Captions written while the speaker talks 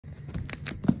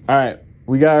All right,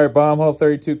 we got our Bomb Hole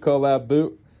 32 collab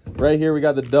boot. Right here, we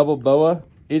got the double boa,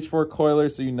 each 4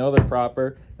 coilers, so you know they're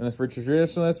proper. And then for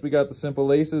traditionalists, we got the simple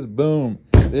laces. Boom.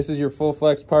 This is your full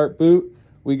flex part boot.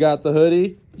 We got the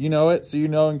hoodie. You know it, so you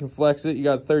know and can flex it. You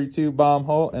got 32 bomb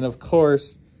hole. And of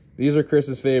course, these are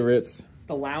Chris's favorites.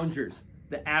 The loungers,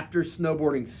 the after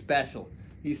snowboarding special.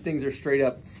 These things are straight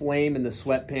up flame in the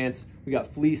sweatpants. We got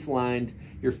fleece lined.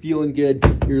 You're feeling good.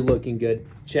 You're looking good.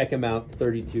 Check them out,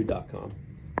 32.com.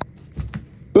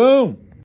 Boom.